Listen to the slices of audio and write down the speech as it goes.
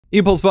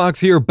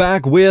EposVox here,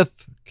 back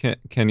with,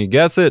 can you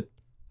guess it?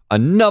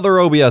 Another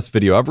OBS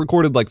video. I've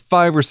recorded like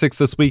 5 or 6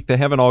 this week. They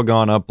haven't all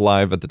gone up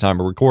live at the time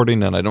of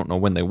recording, and I don't know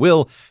when they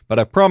will, but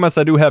I promise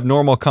I do have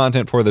normal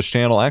content for this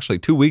channel, actually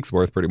 2 weeks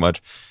worth pretty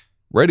much,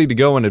 ready to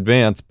go in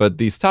advance, but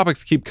these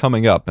topics keep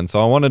coming up, and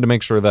so I wanted to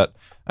make sure that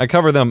I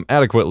cover them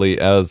adequately,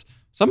 as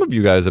some of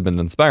you guys have been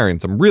inspiring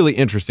some really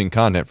interesting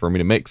content for me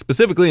to make.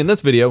 Specifically in this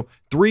video,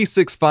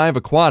 365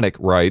 Aquatic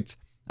writes,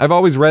 I've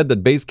always read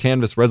that base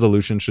canvas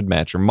resolution should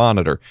match your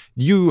monitor.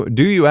 Do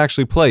you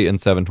actually play in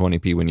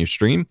 720p when you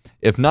stream?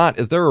 If not,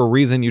 is there a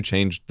reason you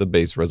changed the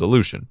base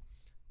resolution?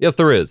 Yes,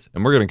 there is,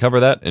 and we're going to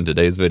cover that in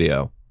today's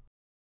video.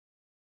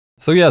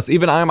 So yes,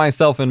 even I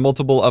myself in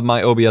multiple of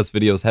my OBS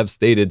videos have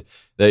stated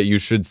that you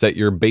should set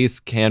your base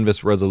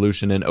canvas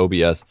resolution in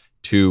OBS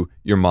to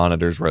your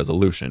monitor's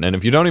resolution. And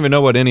if you don't even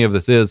know what any of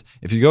this is,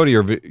 if you go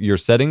to your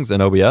settings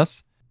in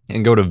OBS,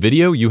 and go to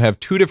video, you have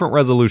 2 different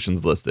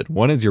resolutions listed.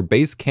 One is your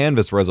base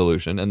canvas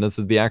resolution, and this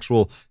is the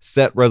actual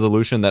set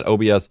resolution that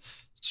OBS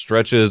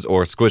stretches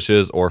or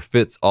squishes or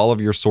fits all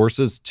of your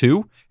sources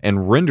to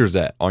and renders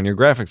that on your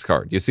graphics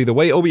card. You see, the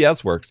way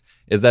OBS works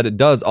is that it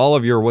does all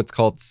of your what's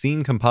called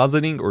scene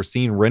compositing or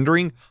scene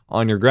rendering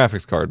on your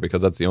graphics card,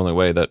 because that's the only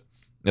way that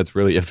it's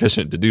really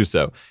efficient to do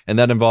so. And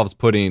that involves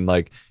putting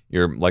like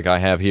I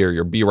have here,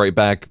 your Be Right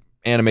Back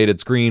animated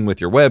screen with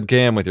your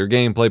webcam, with your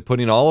gameplay,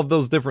 putting all of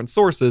those different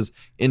sources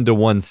into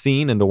one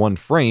scene, into one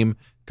frame,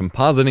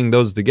 compositing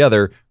those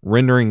together,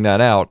 rendering that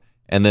out,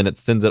 and then it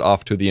sends it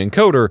off to the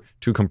encoder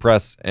to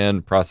compress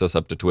and process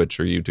up to Twitch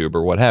or YouTube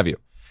or what have you.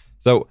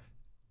 So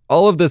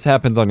all of this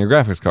happens on your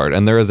graphics card,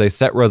 and there is a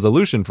set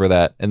resolution for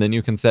that, and then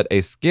you can set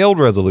a scaled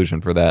resolution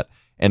for that.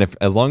 And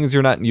as long as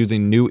you're not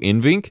using new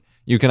NVENC,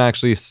 you can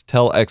actually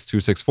tell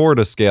X264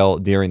 to scale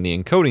during the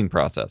encoding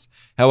process.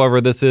 However,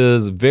 this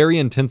is very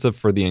intensive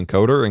for the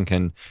encoder and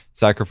can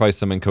sacrifice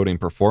some encoding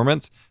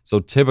performance. So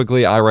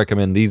typically I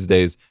recommend these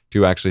days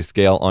to actually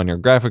scale on your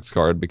graphics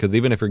card, because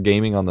even if you're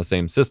gaming on the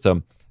same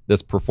system,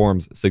 this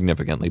performs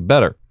significantly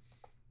better.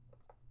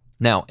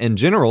 Now, in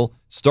general,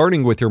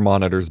 starting with your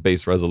monitor's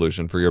base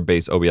resolution for your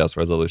base OBS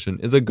resolution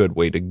is a good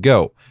way to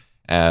go,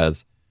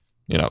 as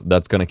you know,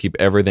 that's going to keep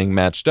everything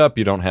matched up.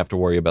 You don't have to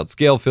worry about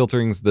scale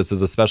filterings. This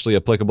is especially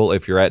applicable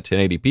if you're at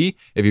 1080p.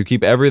 If you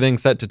keep everything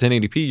set to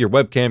 1080p, your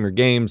webcam, your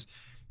games,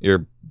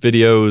 your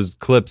videos,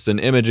 clips, and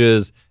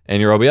images,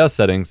 and your OBS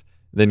settings,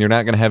 then you're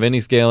not going to have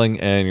any scaling,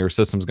 and your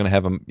system's going to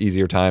have an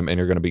easier time, and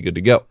you're going to be good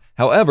to go.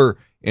 However,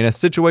 in a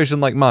situation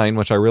like mine,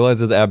 which I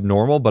realize is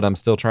abnormal, but I'm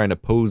still trying to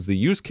pose the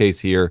use case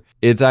here,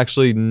 it's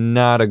actually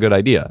not a good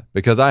idea,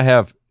 because I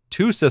have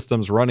 2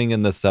 systems running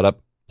in this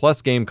setup,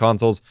 plus game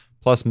consoles,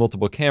 plus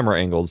multiple camera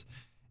angles.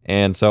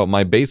 And so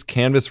my base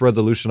canvas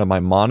resolution of my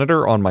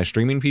monitor on my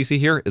streaming PC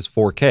here is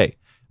 4K.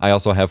 I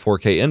also have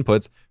 4K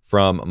inputs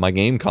from my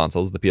game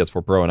consoles, the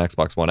PS4 Pro and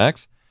Xbox One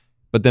X.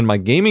 But then my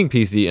gaming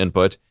PC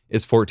input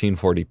is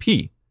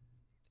 1440p.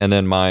 And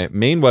then my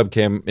main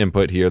webcam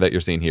input here that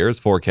you're seeing here is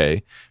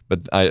 4K.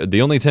 But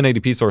the only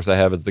 1080p source I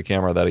have is the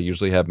camera that I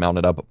usually have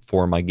mounted up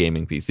for my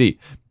gaming PC.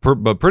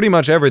 But pretty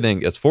much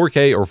everything is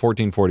 4K or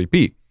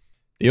 1440p.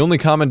 The only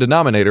common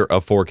denominator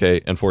of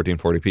 4K and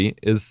 1440p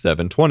is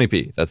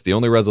 720p. That's the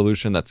only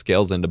resolution that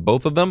scales into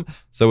both of them,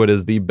 so it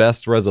is the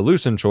best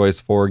resolution choice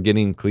for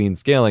getting clean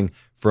scaling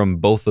from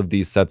both of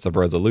these sets of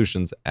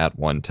resolutions at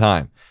one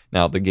time.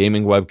 Now, the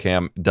gaming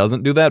webcam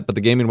doesn't do that, but the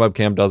gaming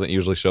webcam doesn't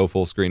usually show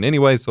full screen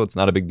anyway, so it's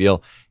not a big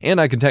deal,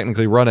 and I can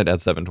technically run it at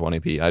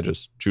 720p, I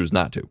just choose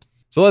not to.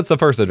 So that's the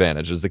first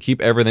advantage, is to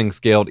keep everything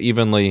scaled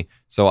evenly.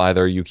 So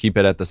either you keep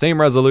it at the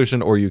same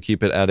resolution or you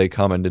keep it at a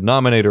common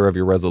denominator of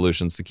your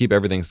resolutions to keep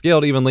everything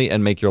scaled evenly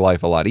and make your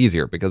life a lot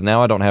easier, because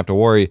now I don't have to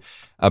worry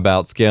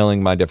about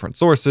scaling my different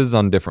sources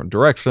on different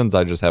directions.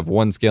 I just have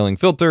one scaling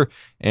filter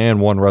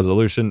and one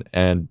resolution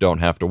and don't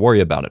have to worry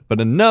about it. But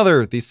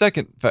the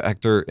second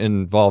factor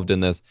involved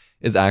in this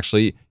is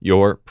actually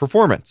your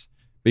performance.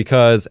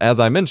 Because, as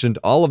I mentioned,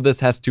 all of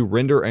this has to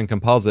render and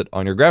composite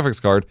on your graphics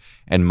card,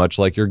 and much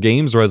like your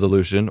game's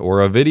resolution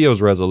or a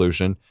video's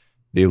resolution,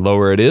 the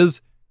lower it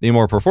is, the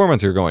more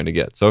performance you're going to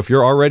get. So if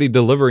you're already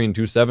delivering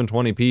to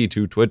 720p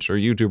to Twitch or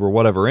YouTube or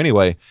whatever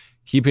anyway,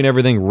 keeping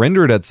everything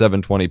rendered at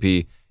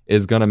 720p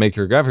is going to make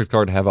your graphics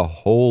card have a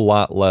whole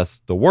lot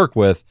less to work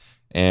with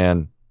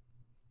and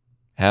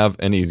have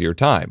an easier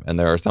time. And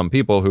there are some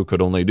people who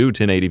could only do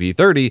 1080p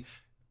 30,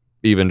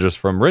 even just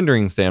from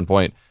rendering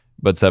standpoint,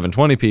 but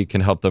 720p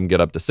can help them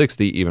get up to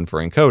 60 even for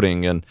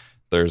encoding, and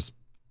there's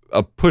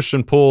a push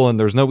and pull, and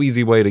there's no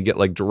easy way to get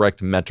like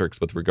direct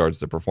metrics with regards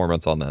to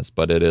performance on this,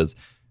 but it is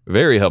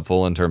very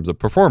helpful in terms of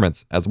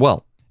performance as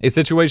well. A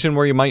situation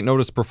where you might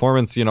notice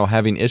performance,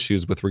 having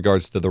issues with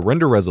regards to the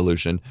render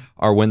resolution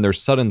are when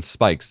there's sudden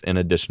spikes in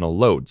additional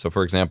load. So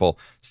for example,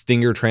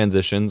 stinger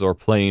transitions or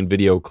playing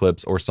video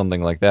clips or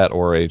something like that,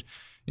 or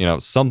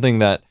something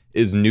that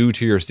is new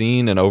to your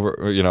scene and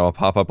a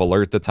pop-up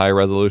alert that's high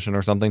resolution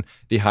or something.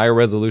 The higher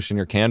resolution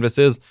your canvas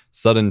is,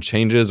 sudden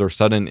changes or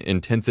sudden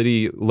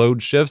intensity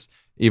load shifts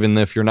even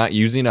if you're not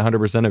using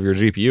 100% of your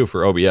GPU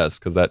for OBS,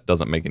 because that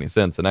doesn't make any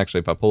sense. And actually,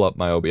 if I pull up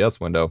my OBS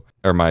window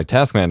or my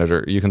task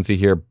manager, you can see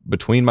here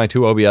between my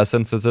two OBS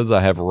instances I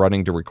have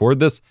running to record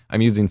this,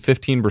 I'm using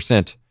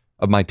 15%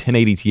 of my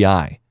 1080 Ti.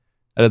 That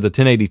is a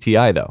 1080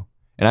 Ti though.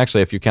 And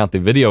actually, if you count the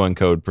video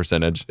encode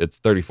percentage, it's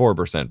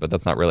 34%, but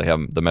that's not really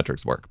how the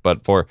metrics work.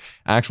 But for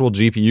actual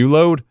GPU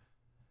load,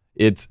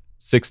 it's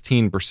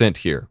 16%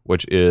 here,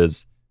 which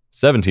is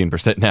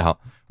 17% now,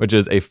 which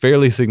is a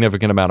fairly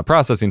significant amount of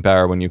processing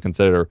power when you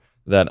consider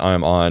that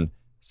I'm on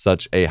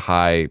such a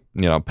high,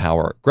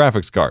 power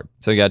graphics card.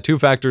 So you got two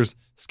factors,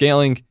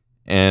 scaling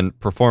and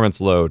performance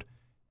load.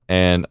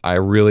 And I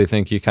really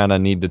think you kind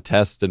of need to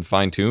test and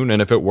fine tune.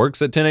 And if it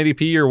works at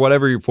 1080p or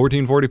whatever,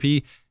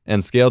 1440p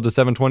and scaled to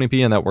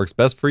 720p and that works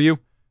best for you,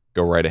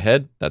 go right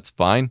ahead. That's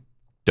fine.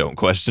 Don't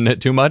question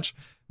it too much.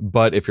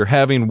 But if you're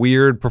having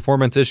weird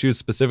performance issues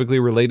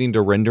specifically relating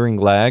to rendering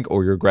lag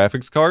or your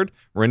graphics card,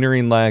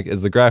 rendering lag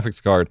is the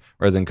graphics card,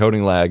 whereas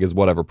encoding lag is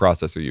whatever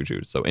processor you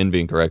choose. So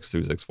NVENC or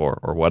X264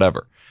 or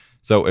whatever.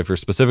 So if you're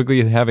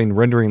specifically having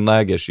rendering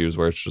lag issues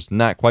where it's just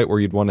not quite where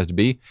you'd want it to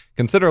be,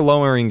 consider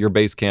lowering your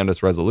base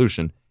canvas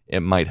resolution.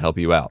 It might help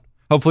you out.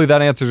 Hopefully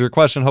that answers your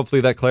question.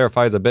 Hopefully that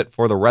clarifies a bit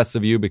for the rest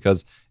of you,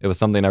 because it was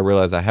something I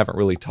realized I haven't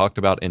really talked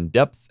about in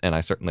depth, and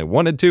I certainly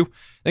wanted to.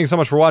 Thanks so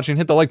much for watching.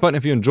 Hit the like button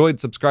if you enjoyed.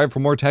 Subscribe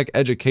for more tech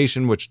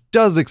education, which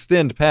does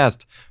extend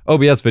past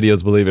OBS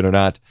videos, believe it or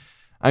not.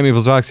 I'm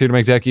EposVox, here to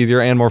make tech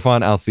easier and more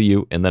fun. I'll see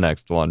you in the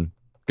next one.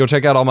 Go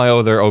check out all my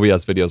other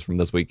OBS videos from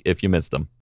this week if you missed them.